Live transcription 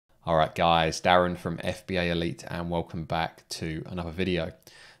All right, guys, Darren from FBA Elite, and welcome back to another video.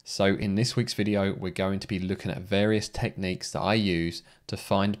 So in this week's video, we're going to be looking at various techniques that I use to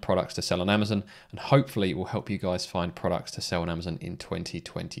find products to sell on Amazon, and hopefully it will help you guys find products to sell on Amazon in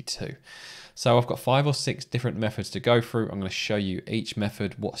 2022. So I've got 5 or 6 different methods to go through. I'm going to show you each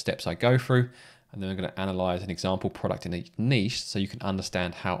method, what steps I go through, and then I'm going to analyze an example product in each niche so you can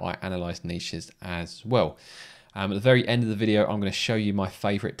understand how I analyze niches as well. At the very end of the video, I'm going to show you my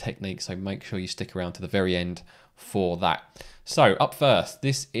favorite technique, so make sure you stick around to the very end for that. So up first,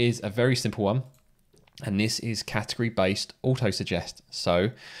 this is a very simple one, and this is category-based auto-suggest.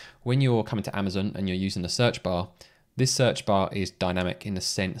 So when you're coming to Amazon and you're using the search bar, this search bar is dynamic in the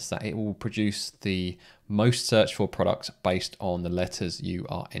sense that it will produce the most searched for products based on the letters you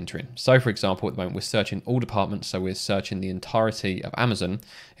are entering. So for example, at the moment we're searching all departments, so we're searching the entirety of Amazon.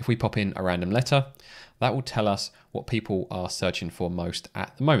 If we pop in a random letter, that will tell us what people are searching for most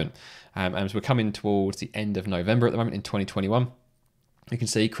at the moment. And as we're coming towards the end of November at the moment in 2021, you can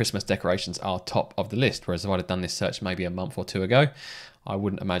see Christmas decorations are top of the list. Whereas if I'd have done this search maybe a month or two ago, I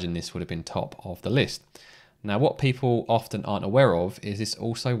wouldn't imagine this would have been top of the list. Now, what people often aren't aware of is this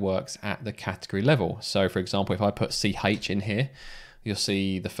also works at the category level. So for example, if I put CH in here, you'll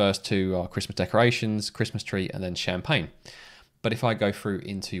see the first two are Christmas decorations, Christmas tree, and then champagne. But if I go through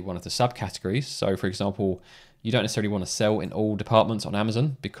into one of the subcategories, so for example, you don't necessarily want to sell in all departments on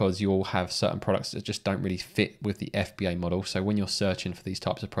Amazon because you'll have certain products that just don't really fit with the FBA model. So when you're searching for these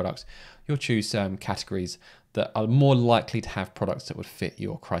types of products, you'll choose categories that are more likely to have products that would fit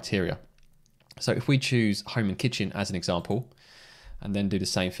your criteria. So if we choose home and kitchen as an example, and then do the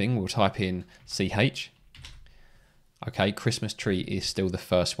same thing, we'll type in CH. Okay, Christmas tree is still the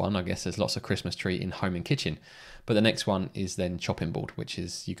first one. I guess there's lots of Christmas tree in home and kitchen. But the next one is then chopping board, which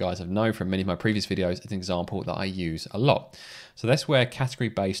is, you guys have known from many of my previous videos, it's an example that I use a lot. So that's where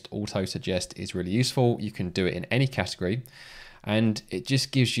category-based auto-suggest is really useful. You can do it in any category. And it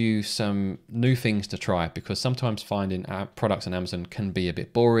just gives you some new things to try, because sometimes finding products on Amazon can be a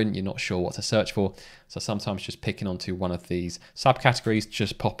bit boring. You're not sure what to search for. So sometimes just picking onto one of these subcategories,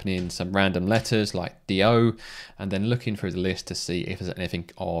 just popping in some random letters like DO, and then looking through the list to see if there's anything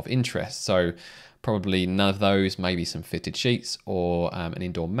of interest. So probably none of those, maybe some fitted sheets or an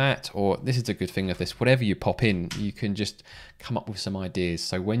indoor mat, or this is a good thing of this, whatever you pop in, you can just come up with some ideas.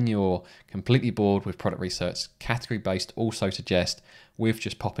 So when you're completely bored with product research, category-based also suggest with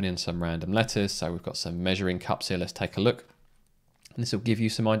just popping in some random letters. So we've got some measuring cups here, let's take a look. And this will give you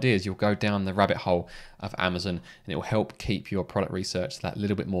some ideas. You'll go down the rabbit hole of Amazon, and it will help keep your product research that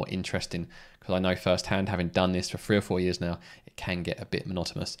little bit more interesting. Because I know firsthand, having done this for 3 or 4 years now, it can get a bit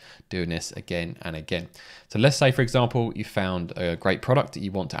monotonous doing this again and again. So let's say, for example, you found a great product that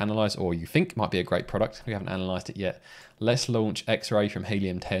you want to analyze, or you think might be a great product. We haven't analyzed it yet. Let's launch X-ray from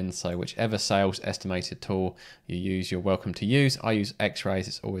HELIUM 10. So whichever sales estimated tool you use, you're welcome to use. I use X-rays.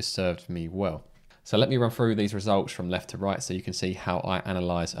 It's always served me well. So let me run through these results from left to right so you can see how I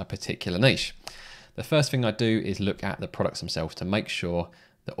analyze a particular niche. The first thing I do is look at the products themselves to make sure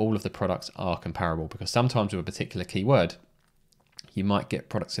that all of the products are comparable, because sometimes with a particular keyword, you might get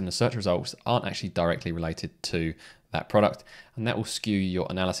products in the search results that aren't actually directly related to that product, and that will skew your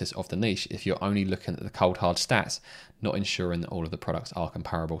analysis of the niche if you're only looking at the cold hard stats, not ensuring that all of the products are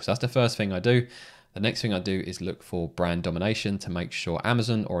comparable. So that's the first thing I do. The next thing I do is look for brand domination to make sure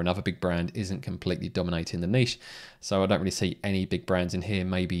Amazon or another big brand isn't completely dominating the niche. So I don't really see any big brands in here,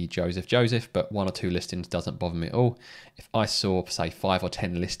 maybe Joseph, but 1 or 2 listings doesn't bother me at all. If I saw, say, 5 or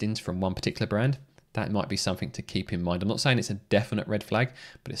 10 listings from one particular brand, that might be something to keep in mind. I'm not saying it's a definite red flag,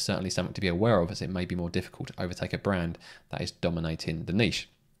 but it's certainly something to be aware of, as it may be more difficult to overtake a brand that is dominating the niche.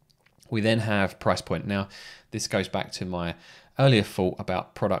 We then have price point. Now, this goes back to my earlier thought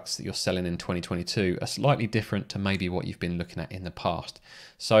about products that you're selling in 2022 are slightly different to maybe what you've been looking at in the past.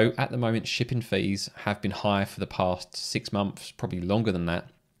 So at the moment, shipping fees have been high for the past 6 months, probably longer than that.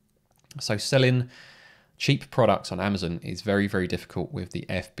 So selling cheap products on Amazon is very, very difficult with the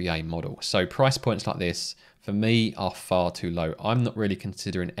FBA model. So price points like this, for me, are far too low. I'm not really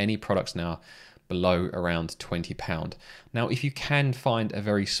considering any products now below around £20. Now, if you can find a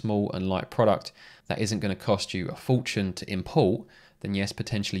very small and light product that isn't going to cost you a fortune to import, then yes,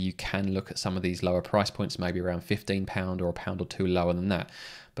 potentially you can look at some of these lower price points, maybe around £15 or a pound or two lower than that.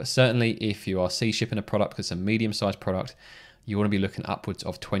 But certainly if you are sea shipping a product, because it's a medium-sized product, you want to be looking upwards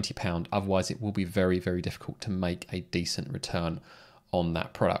of £20. Otherwise, it will be very, very difficult to make a decent return on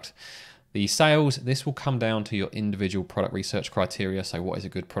that product. The sales, this will come down to your individual product research criteria. So what is a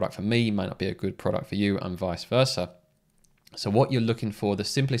good product for me might not be a good product for you, and vice versa. So what you're looking for, the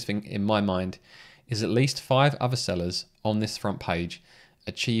simplest thing in my mind, is at least 5 other sellers on this front page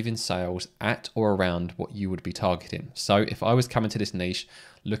achieving sales at or around what you would be targeting. So if I was coming to this niche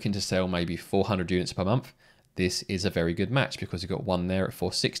looking to sell maybe 400 units per month, this is a very good match because you've got one there at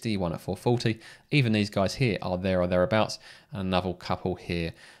 460, one at 440. Even these guys here are there or thereabouts, and another couple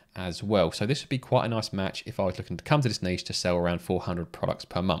here as well. So this would be quite a nice match if I was looking to come to this niche to sell around 400 products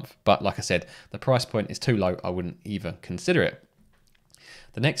per month. But like I said, the price point is too low. I wouldn't even consider it.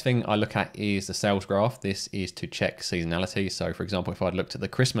 The next thing I look at is the sales graph. This is to check seasonality. So for example, if I'd looked at the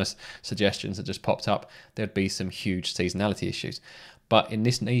Christmas suggestions that just popped up, there'd be some huge seasonality issues. But in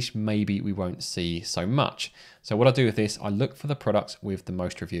this niche, maybe we won't see so much. So what I do with this, I look for the products with the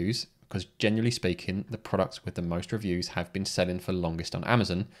most reviews, because generally speaking, the products with the most reviews have been selling for longest on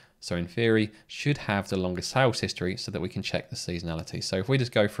Amazon. So in theory, should have the longest sales history so that we can check the seasonality. So if we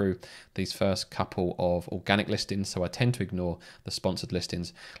just go through these first couple of organic listings, so I tend to ignore the sponsored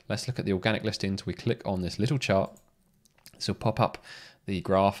listings. Let's look at the organic listings. We click on this little chart. This will pop up the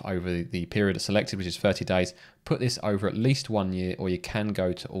graph over the period selected, which is 30 days. Put this over at least 1 year, or you can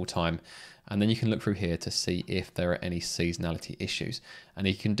go to all time. And then you can look through here to see if there are any seasonality issues. And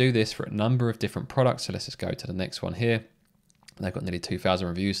you can do this for a number of different products. So let's just go to the next one here. They've got nearly 2,000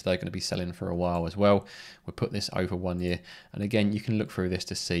 reviews, so they're going to be selling for a while as well. We'll put this over 1 year. And again, you can look through this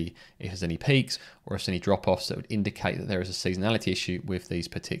to see if there's any peaks or if there's any drop-offs that would indicate that there is a seasonality issue with these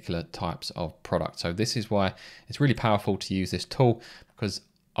particular types of products. So this is why it's really powerful to use this tool, because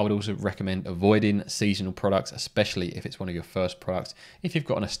I would also recommend avoiding seasonal products, especially if it's one of your first products. If you've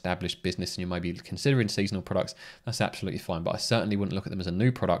got an established business and you may be considering seasonal products, that's absolutely fine. But I certainly wouldn't look at them as a new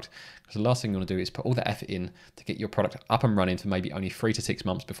product, because the last thing you want to do is put all the effort in to get your product up and running for maybe only 3 to 6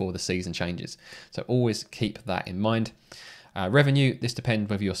 months before the season changes. So always keep that in mind. Revenue, this depends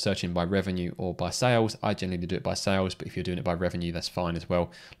whether you're searching by revenue or by sales. I generally do it by sales, but if you're doing it by revenue, that's fine as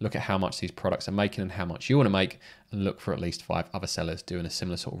well. Look at how much these products are making and how much you want to make, and look for at least 5 other sellers doing a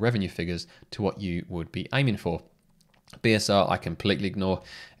similar sort of revenue figures to what you would be aiming for. BSR, I completely ignore.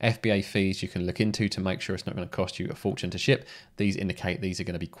 FBA fees you can look into to make sure it's not going to cost you a fortune to ship. These indicate these are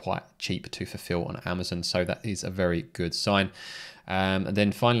going to be quite cheap to fulfill on Amazon, so that is a very good sign. And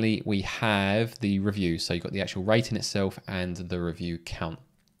then finally, we have the reviews. So you've got the actual rating itself and the review count.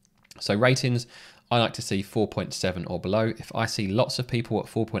 So ratings, I like to see 4.7 or below. If I see lots of people at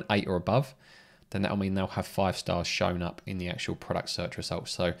 4.8 or above, then that'll mean they'll have 5 stars shown up in the actual product search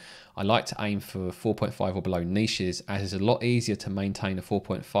results. So I like to aim for 4.5 or below niches, as it's a lot easier to maintain a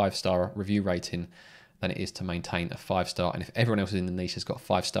 4.5 star review rating than it is to maintain a 5 star. And if everyone else in the niche has got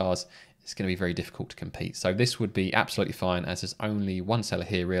 5 stars, it's going to be very difficult to compete. So this would be absolutely fine, as there's only one seller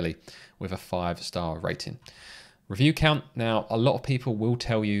here really with a 5 star rating. Review count. Now, a lot of people will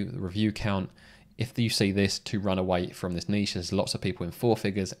tell you the review count, if you see this, to run away from this niche. There's lots of people in 4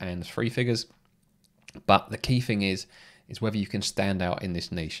 figures and 3 figures. But the key thing is whether you can stand out in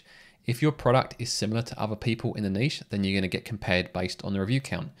this niche. If your product is similar to other people in the niche, then you're going to get compared based on the review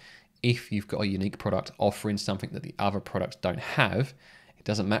count. If you've got a unique product offering something that the other products don't have, it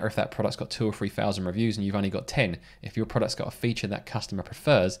doesn't matter if that product's got 2,000 or 3,000 reviews and you've only got 10. If your product's got a feature that customer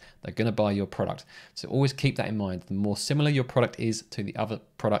prefers, they're going to buy your product. So always keep that in mind. The more similar your product is to the other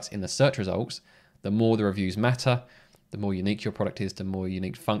products in the search results, the more the reviews matter. The more unique your product is, the more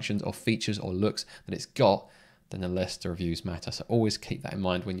unique functions or features or looks that it's got, then the less the reviews matter. So always keep that in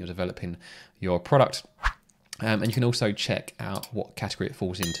mind when you're developing your product. And you can also check out what category it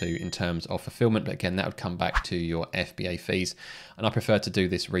falls into in terms of fulfillment. But again, that would come back to your FBA fees. And I prefer to do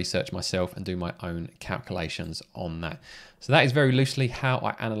this research myself and do my own calculations on that. So that is very loosely how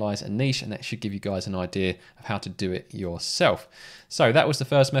I analyze a niche, and that should give you guys an idea of how to do it yourself. So that was the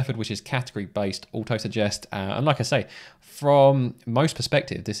first method, which is category-based auto-suggest. And like I say, from most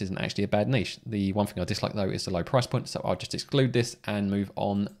perspective, this isn't actually a bad niche. The one thing I dislike though is the low price point. So I'll just exclude this and move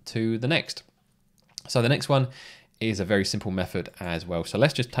on to the next. So the next one is a very simple method as well. So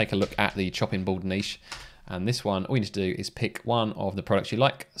let's just take a look at the chopping board niche. And this one, all you need to do is pick one of the products you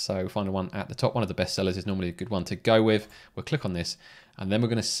like. So find the one at the top. One of the best sellers is normally a good one to go with. We'll click on this, and then we're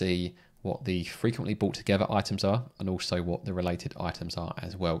going to see what the frequently bought together items are, and also what the related items are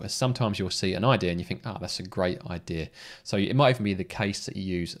as well. As sometimes you'll see an idea and you think, that's a great idea. So it might even be the case that you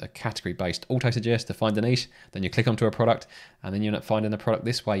use a category-based auto-suggest to find a niche, then you click onto a product, and then you're not finding the product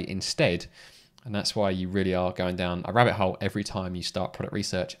this way instead. And that's why you really are going down a rabbit hole every time you start product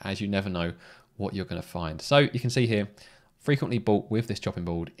research, as you never know what you're going to find. So you can see here, frequently bought with this chopping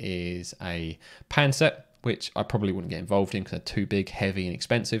board is a pan set, which I probably wouldn't get involved in because they're too big, heavy, and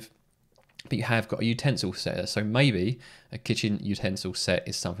expensive. but you have got a utensil set. So maybe a kitchen utensil set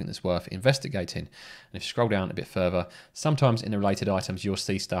is something that's worth investigating. And if you scroll down a bit further, sometimes in the related items, you'll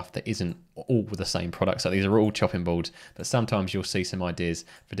see stuff that isn't all the same product. So these are all chopping boards, but sometimes you'll see some ideas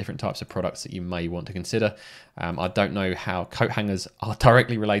for different types of products that you may want to consider. I don't know how coat hangers are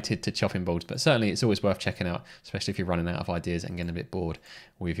directly related to chopping boards, but certainly it's always worth checking out, especially if you're running out of ideas and getting a bit bored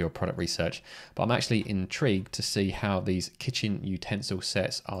with your product research. But I'm actually intrigued to see how these kitchen utensil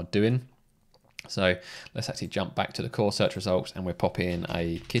sets are doing. So let's actually jump back to the core search results, and we'll pop in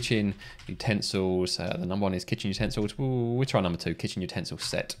a kitchen utensils. The number one is kitchen utensils. We'll try number two, kitchen utensil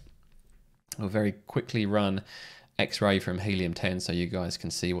set. We'll very quickly run X-ray from Helium 10 so you guys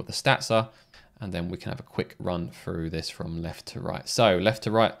can see what the stats are, and then we can have a quick run through this from left to right. So left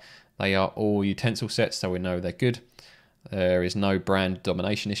to right, they are all utensil sets, so we know they're good. There is no brand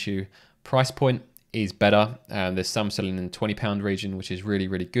domination issue. Price point is better. There's some selling in the £20 region, which is really,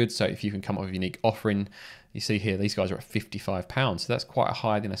 really good. So if you can come up with a unique offering, you see here, these guys are at £55. So that's quite a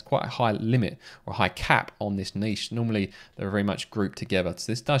high, that's quite a high limit or a high cap on this niche. Normally they're very much grouped together.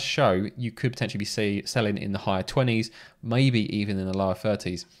 So this does show you could potentially be selling in the higher 20s, maybe even in the lower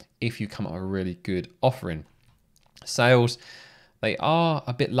 30s, if you come up with a really good offering. Sales, they are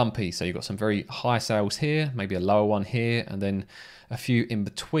a bit lumpy. So you've got some very high sales here, maybe a lower one here, and then a few in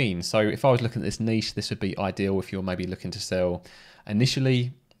between. So if I was looking at this niche, this would be ideal if you're maybe looking to sell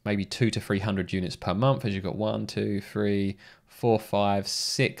initially maybe 200 to 300 units per month, as you've got 1, 2, 3, 4, 5,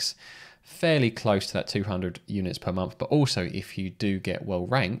 6, fairly close to that 200 units per month. But also if you do get well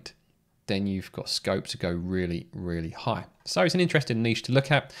ranked, then you've got scope to go really, really high. So it's an interesting niche to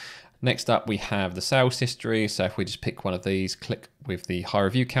look at. Next up, we have the sales history. So if we just pick one of these, click with the high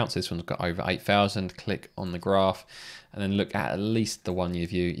review count. So this one's got over 8,000, click on the graph, and then look at least the 1 year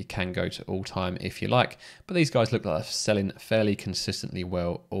view. You can go to all time if you like, but these guys look like they're selling fairly consistently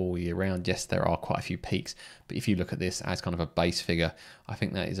well all year round. Yes, there are quite a few peaks, but if you look at this as kind of a base figure, I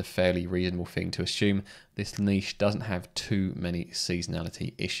think that is a fairly reasonable thing to assume. This niche doesn't have too many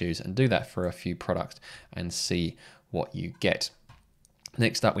seasonality issues, and do that for a few products and see what you get.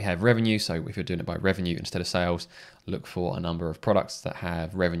 Next up, we have revenue. So if you're doing it by revenue instead of sales, look for a number of products that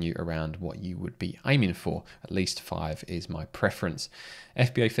have revenue around what you would be aiming for. At least 5 is my preference.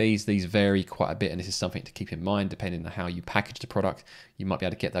 FBA fees, these vary quite a bit, and this is something to keep in mind depending on how you package the product. You might be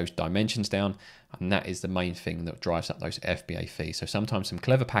able to get those dimensions down, and that is the main thing that drives up those FBA fees. So sometimes some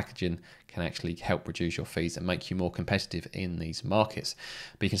clever packaging can actually help reduce your fees and make you more competitive in these markets.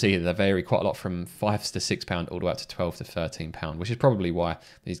 But you can see here they vary quite a lot, from £5 to £6 all the way up to £12 to £13, which is probably why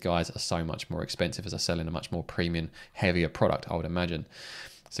these guys are so much more expensive, as they're selling a much more premium, heavier product, I would imagine.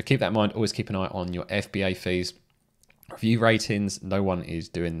 So keep that in mind. Always keep an eye on your FBA fees. Review ratings, no one is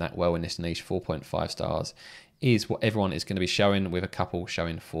doing that well in this niche. 4.5 stars is what everyone is going to be showing, with a couple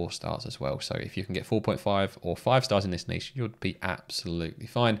showing 4 stars as well. So if you can get 4.5 or 5 stars in this niche, you'll be absolutely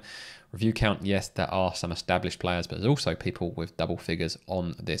fine. Review count, yes, there are some established players, but there's also people with double figures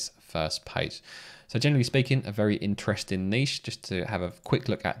on this first page. So generally speaking, a very interesting niche. Just to have a quick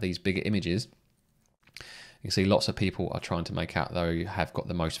look at these bigger images, you can see lots of people are trying to make out they have got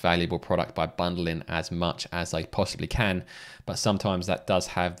the most valuable product by bundling as much as they possibly can. But sometimes that does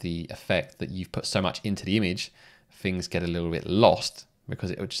have the effect that you've put so much into the image, things get a little bit lost because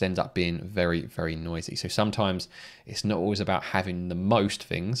it just ends up being very, very noisy. So sometimes it's not always about having the most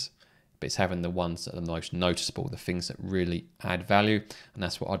things, but it's having the ones that are the most noticeable, the things that really add value. And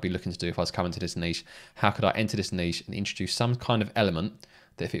that's what I'd be looking to do if I was coming to this niche. How could I enter this niche and introduce some kind of element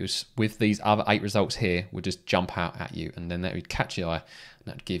that, if it was with these other 8 results here, would just jump out at you, and then that would catch your eye, and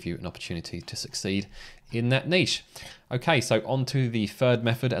that would give you an opportunity to succeed in that niche. Okay, so on to the third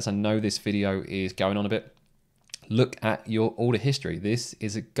method, as I know this video is going on a bit. Look at your order history. This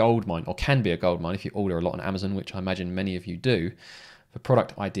is a gold mine, or can be a gold mine if you order a lot on Amazon, which I imagine many of you do. The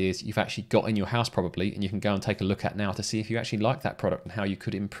product ideas you've actually got in your house probably, and you can go and take a look at now to see if you actually like that product and how you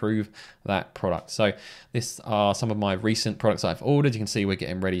could improve that product. So these are some of my recent products I've ordered. You can see we're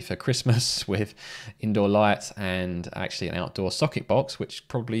getting ready for Christmas with indoor lights and actually an outdoor socket box, which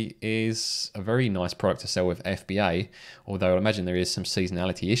probably is a very nice product to sell with FBA, although I imagine there is some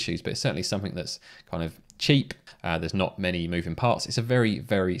seasonality issues, but it's certainly something that's kind of cheap. There's not many moving parts. It's a very,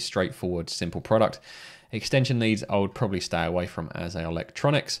 very straightforward, simple product. Extension leads I would probably stay away from as a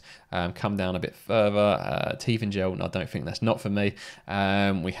electronics. Come down a bit further, teeth and gel, I don't think that's not for me.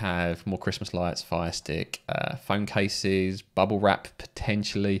 We have more Christmas lights, fire stick, phone cases, bubble wrap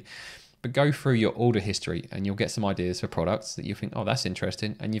potentially. but go through your order history and you'll get some ideas for products that you think, oh, that's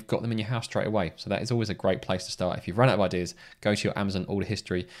interesting, and you've got them in your house straight away. So that is always a great place to start. If you've run out of ideas, go to your Amazon order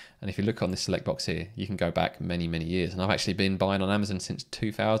history, and if you look on this select box here, you can go back many, many years. And I've actually been buying on Amazon since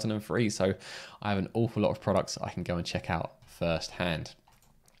 2003, so I have an awful lot of products I can go and check out firsthand.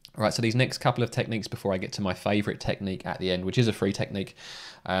 All right, so these next couple of techniques before I get to my favorite technique at the end, which is a free technique.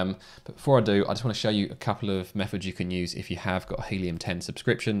 But before I do, I just want to show you a couple of methods you can use if you have got a Helium 10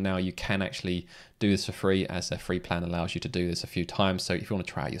 subscription. Now you can actually do this for free, as their free plan allows you to do this a few times. So if you want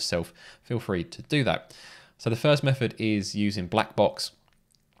to try it yourself, feel free to do that. So the first method is using black box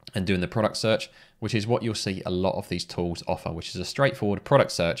and doing the product search, which is what you'll see a lot of these tools offer, which is a straightforward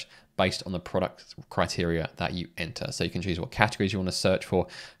product search based on the product criteria that you enter. So you can choose what categories you want to search for,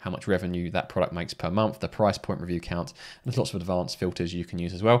 how much revenue that product makes per month, the price point, review count, and there's lots of advanced filters you can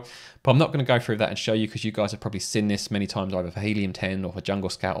use as well. But I'm not going to go through that and show you, because you guys have probably seen this many times either for Helium 10 or for Jungle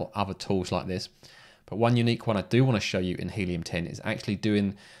Scout or other tools like this. But one unique one I do want to show you in Helium 10 is actually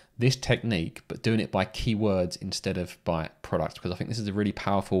doing this technique, but doing it by keywords instead of by products, because I think this is a really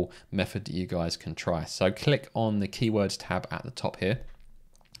powerful method that you guys can try. So click on the keywords tab at the top here,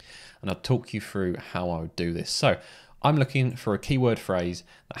 and I'll talk you through how I would do this. So I'm looking for a keyword phrase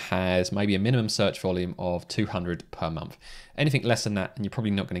that has maybe a minimum search volume of 200 per month. Anything less than that, and you're probably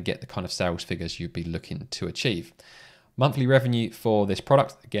not going to get the kind of sales figures you'd be looking to achieve. Monthly revenue for this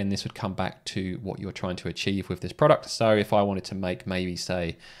product, again, this would come back to what you're trying to achieve with this product. So if I wanted to make maybe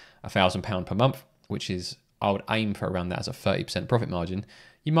say £1,000 per month, which is, I would aim for around that as a 30% profit margin,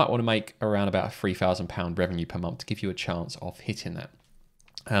 you might want to make around about a £3,000 revenue per month to give you a chance of hitting that.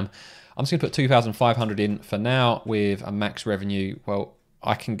 I'm just going to put 2,500 in for now with a max revenue. Well,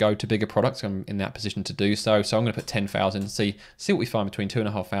 I can go to bigger products. I'm in that position to do so. So I'm going to put 10,000, see what we find between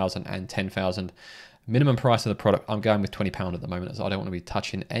 2,500 and 10,000. Minimum price of the product, I'm going with £20 at the moment, as I don't want to be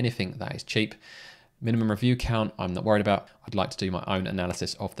touching anything that is cheap. Minimum review count, I'm not worried about. I'd like to do my own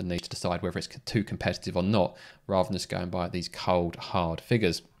analysis of the niche to decide whether it's too competitive or not, rather than just going by these cold, hard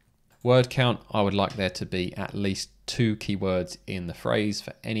figures. Word count, I would like there to be at least 2 keywords in the phrase.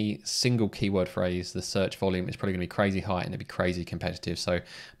 For any single keyword phrase, the search volume is probably going to be crazy high and it'd be crazy competitive. So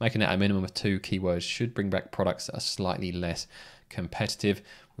making it a minimum of 2 keywords should bring back products that are slightly less competitive.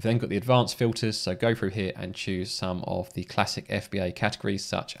 We've then got the advanced filters, so go through here and choose some of the classic FBA categories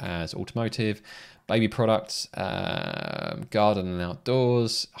such as automotive, baby products, garden and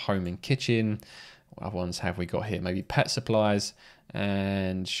outdoors, home and kitchen. What other ones have we got here? Maybe pet supplies,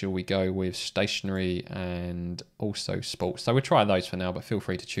 and shall we go with stationery and also sports? So we'll try those for now, but feel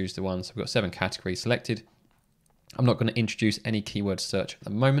free to choose the ones. We've got 7 categories selected. I'm not going to introduce any keyword search at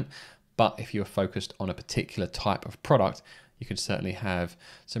the moment, but if you're focused on a particular type of product, you could certainly have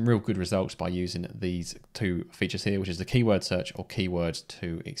some real good results by using these 2 features here, which is the keyword search or keywords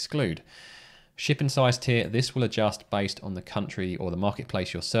to exclude. Shipping size tier, this will adjust based on the country or the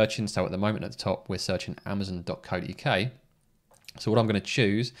marketplace you're searching. So at the moment at the top, we're searching amazon.co.uk. So what I'm going to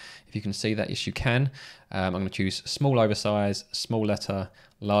choose, if you can see that, yes you can, I'm going to choose small oversize, small letter,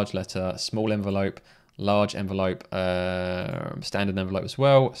 small envelope, large envelope, standard envelope as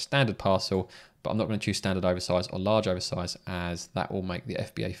well, standard parcel, but I'm not going to choose standard oversize or large oversize, as that will make the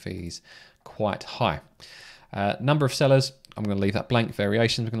FBA fees quite high. Number of sellers, I'm going to leave that blank.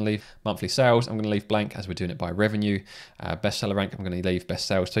 Variations, I'm going to leave monthly sales. I'm going to leave blank, as we're doing it by revenue. Bestseller rank, I'm going to leave best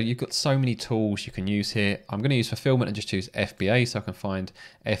sales. So you've got so many tools you can use here. I'm going to use fulfillment and just choose FBA, so I can find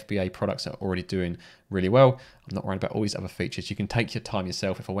FBA products that are already doing really well. I'm not worried about all these other features. You can take your time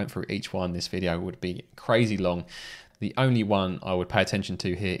yourself. If I went through each one, this video would be crazy long. The only one I would pay attention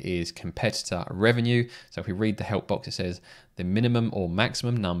to here is competitor revenue. So if we read the help box, it says the minimum or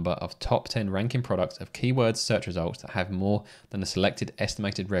maximum number of top 10 ranking products of keyword search results that have more than the selected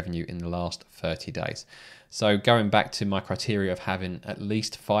estimated revenue in the last 30 days. So going back to my criteria of having at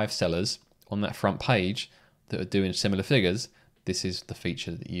least 5 sellers on that front page that are doing similar figures, this is the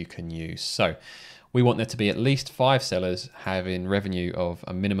feature that you can use. So we want there to be at least 5 sellers having revenue of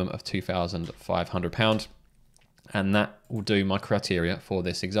a minimum of £2,500. And that will do my criteria for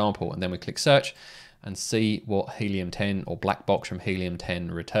this example. And then we click search and see what Helium 10 or black box from Helium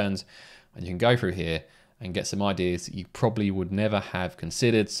 10 returns. And you can go through here and get some ideas that you probably would never have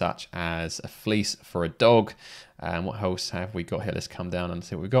considered, such as a fleece for a dog. And what else have we got here? Let's come down and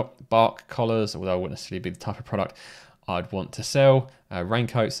see what we've got. Bark collars, although it wouldn't necessarily be the type of product I'd want to sell.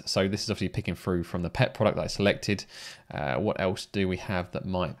 Raincoats, so this is obviously picking through from the pet product that I selected. What else do we have that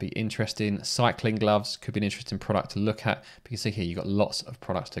might be interesting? Cycling gloves could be an interesting product to look at. But you can see here you've got lots of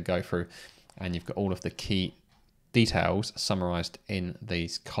products to go through, and you've got all of the key details summarized in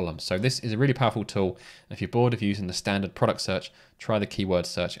these columns. So this is a really powerful tool. And if you're bored of using the standard product search, try the keyword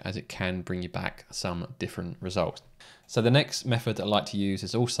search, as it can bring you back some different results. So the next method that I like to use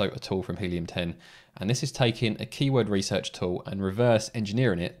is also a tool from Helium 10, and this is taking a keyword research tool and reverse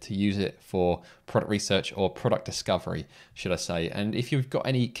engineering it to use it for product research or product discovery, should I say. And if you've got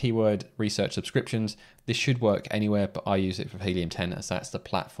any keyword research subscriptions, this should work anywhere, but I use it for Helium 10 as that's the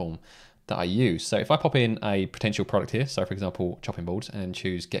platform that I use. So if I pop in a potential product here, so for example, chopping boards, and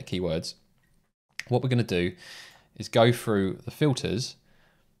choose get keywords, what we're going to do is go through the filters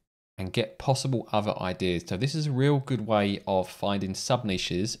and get possible other ideas. So this is a real good way of finding sub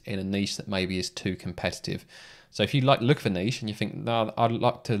niches in a niche that maybe is too competitive. So if you like look for niche and you think, no, I'd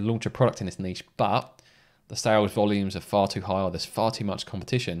like to launch a product in this niche, but the sales volumes are far too high or there's far too much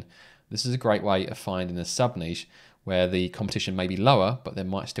competition, this is a great way of finding a sub niche where the competition may be lower, but there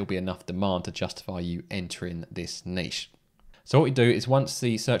might still be enough demand to justify you entering this niche. So what we do is once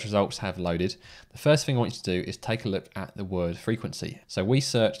the search results have loaded, the first thing I want you to do is take a look at the word frequency. So we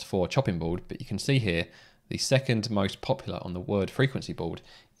searched for chopping board, but you can see here, the second most popular on the word frequency board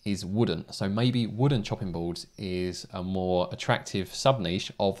is wooden. So maybe wooden chopping boards is a more attractive sub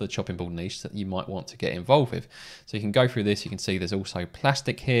niche of the chopping board niche that you might want to get involved with. So you can go through this, you can see there's also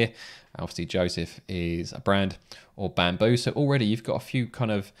plastic here. Obviously Joseph is a brand, or bamboo. So already you've got a few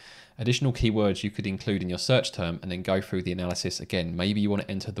kind of additional keywords you could include in your search term and then go through the analysis again. Maybe you want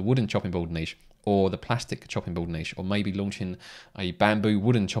to enter the wooden chopping board niche or the plastic chopping board niche, or maybe launching a bamboo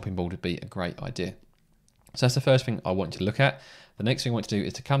wooden chopping board would be a great idea. So that's the first thing I want you to look at. The next thing I want to do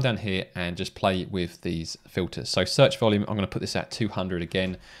is to come down here and just play with these filters. So search volume, I'm going to put this at 200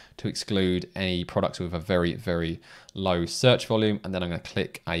 again to exclude any products with a very, very low search volume. And then I'm going to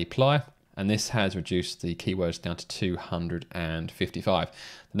click apply. And this has reduced the keywords down to 255.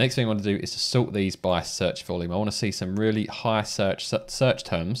 The next thing I want to do is to sort these by search volume. I want to see some really high search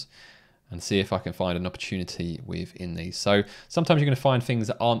terms and see if I can find an opportunity within these. So sometimes you're going to find things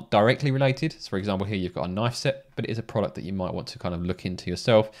that aren't directly related. So for example, here you've got a knife set, but it is a product that you might want to kind of look into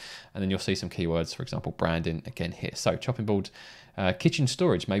yourself. And then you'll see some keywords, for example, branding again here. So chopping boards, kitchen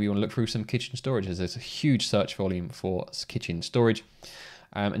storage. Maybe you want to look through some kitchen storage, as there's a huge search volume for kitchen storage.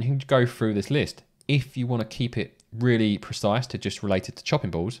 And you can go through this list. If you want to keep it really precise to just related to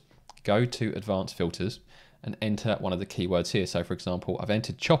chopping boards, go to advanced filters and enter one of the keywords here. So for example, I've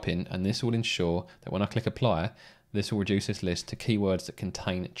entered chopping, and this will ensure that when I click apply, this will reduce this list to keywords that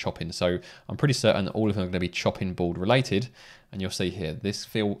contain chopping. So I'm pretty certain that all of them are going to be chopping board related. And you'll see here, this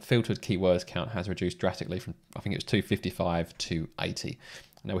filtered keywords count has reduced drastically from, I think it was 255 to 80.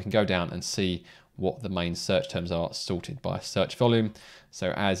 Now we can go down and see what the main search terms are sorted by search volume.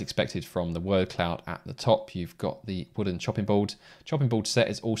 So as expected from the word cloud at the top, you've got the wooden chopping board. Chopping board set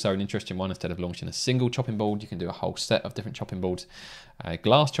is also an interesting one. Instead of launching a single chopping board, you can do a whole set of different chopping boards.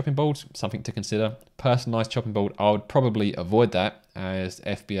 Glass chopping boards, something to consider. Personalized chopping board, I would probably avoid that, as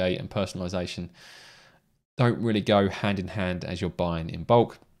FBA and personalization don't really go hand in hand as you're buying in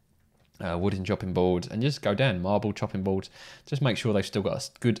bulk. Wooden chopping boards, and just go down marble chopping boards. Just make sure they've still got a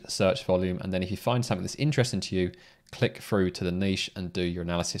good search volume, and then if you find something that's interesting to you, click through to the niche and do your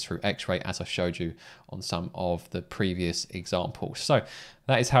analysis through X-ray, as I showed you on some of the previous examples. So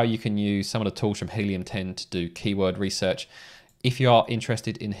that is how you can use some of the tools from Helium 10 to do keyword research. If you are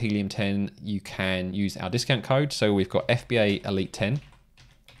interested in Helium 10, you can use our discount code. So we've got FBA Elite 10,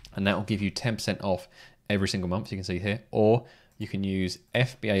 and that will give you 10% off every single month, you can see here, or you can use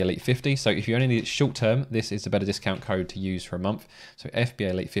FBA Elite 50. So if you only need it short term, this is a better discount code to use for a month. So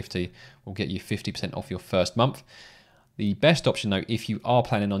FBA Elite 50 will get you 50% off your first month. The best option though, if you are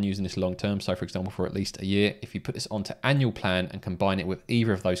planning on using this long term, so for example, for at least a year, if you put this onto annual plan and combine it with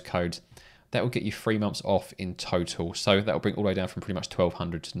either of those codes, that will get you 3 months off in total. So that will bring all the way down from pretty much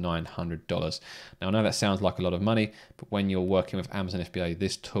 $1,200 to $900. Now I know that sounds like a lot of money, but when you're working with Amazon FBA,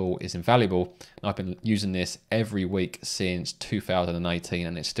 this tool is invaluable. And I've been using this every week since 2018,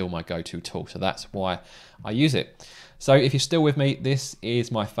 and it's still my go-to tool. So that's why I use it. So if you're still with me, this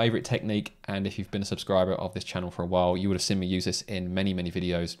is my favorite technique. And if you've been a subscriber of this channel for a while, you would have seen me use this in many, many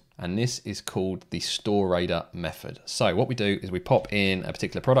videos. And this is called the Store Radar method. So what we do is we pop in a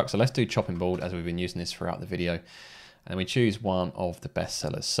particular product. So let's do chopping board, as we've been using this throughout the video. And we choose one of the best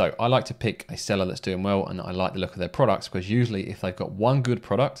sellers. So I like to pick a seller that's doing well, and I like the look of their products, because usually if they've got one good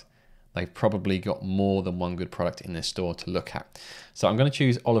product, they've probably got more than one good product in their store to look at. So I'm going to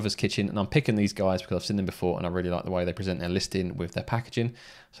choose Oliver's Kitchen, and I'm picking these guys because I've seen them before and I really like the way they present their listing with their packaging.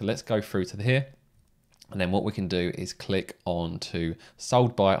 So let's go through to here. And then what we can do is click on to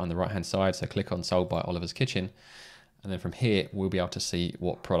sold by on the right hand side. So click on sold by Oliver's Kitchen. And then from here, we'll be able to see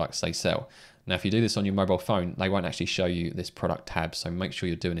what products they sell. Now, if you do this on your mobile phone, they won't actually show you this product tab. So make sure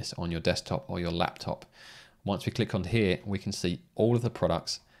you're doing this on your desktop or your laptop. Once we click on here, we can see all of the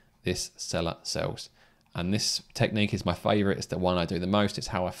products this seller sells. And this technique is my favorite. It's the one I do the most. It's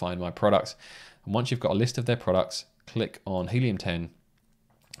how I find my products. And once you've got a list of their products, click on Helium 10,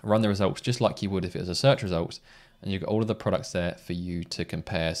 run the results just like you would if it was a search results, and you've got all of the products there for you to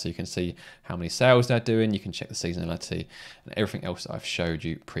compare. So you can see how many sales they're doing, you can check the seasonality and everything else that I've showed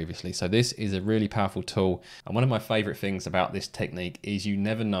you previously. So this is a really powerful tool. And one of my favorite things about this technique is you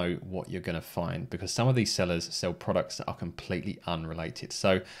never know what you're gonna find, because some of these sellers sell products that are completely unrelated.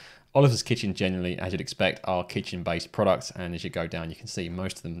 So Oliver's Kitchen generally, as you'd expect, are kitchen-based products, and as you go down, you can see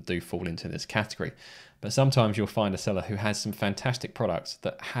most of them do fall into this category. But sometimes you'll find a seller who has some fantastic products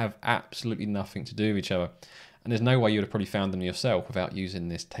that have absolutely nothing to do with each other, and there's no way you'd have probably found them yourself without using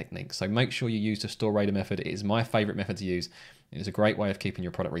this technique. So make sure you use the store radar method. It is my favorite method to use. It is a great way of keeping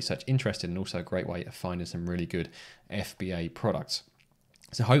your product research interested, and also a great way of finding some really good FBA products.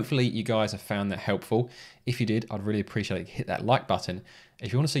 So hopefully you guys have found that helpful. If you did, I'd really appreciate it. Hit that like button.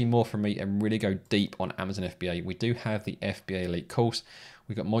 If you want to see more from me and really go deep on Amazon FBA, we do have the FBA Elite course.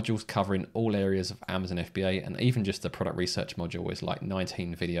 We've got modules covering all areas of Amazon FBA, and even just the product research module is like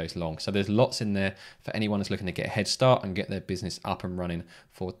 19 videos long. So there's lots in there for anyone who's looking to get a head start and get their business up and running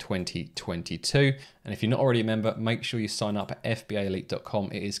for 2022. And if you're not already a member, make sure you sign up at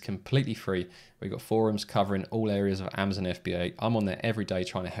fbaelite.com. It is completely free. We've got forums covering all areas of Amazon FBA. I'm on there every day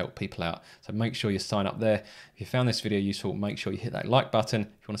trying to help people out. So make sure you sign up there. If you found this video useful, make sure you hit that like button. If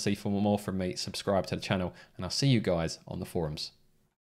you want to see more from me, subscribe to the channel, and I'll see you guys on the forums.